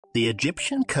The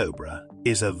Egyptian cobra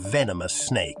is a venomous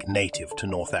snake native to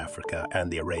North Africa and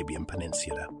the Arabian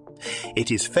Peninsula. It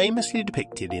is famously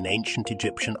depicted in ancient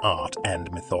Egyptian art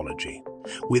and mythology.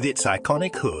 With its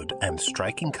iconic hood and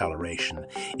striking coloration,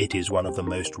 it is one of the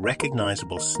most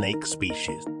recognizable snake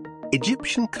species.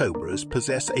 Egyptian cobras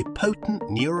possess a potent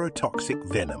neurotoxic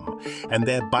venom, and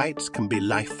their bites can be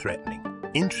life-threatening.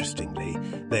 Interestingly,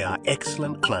 they are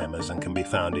excellent climbers and can be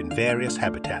found in various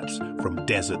habitats from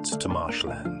deserts to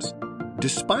marshlands.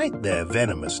 Despite their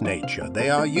venomous nature, they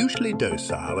are usually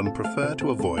docile and prefer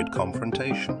to avoid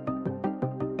confrontation.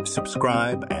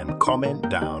 Subscribe and comment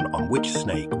down on which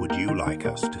snake would you like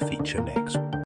us to feature next.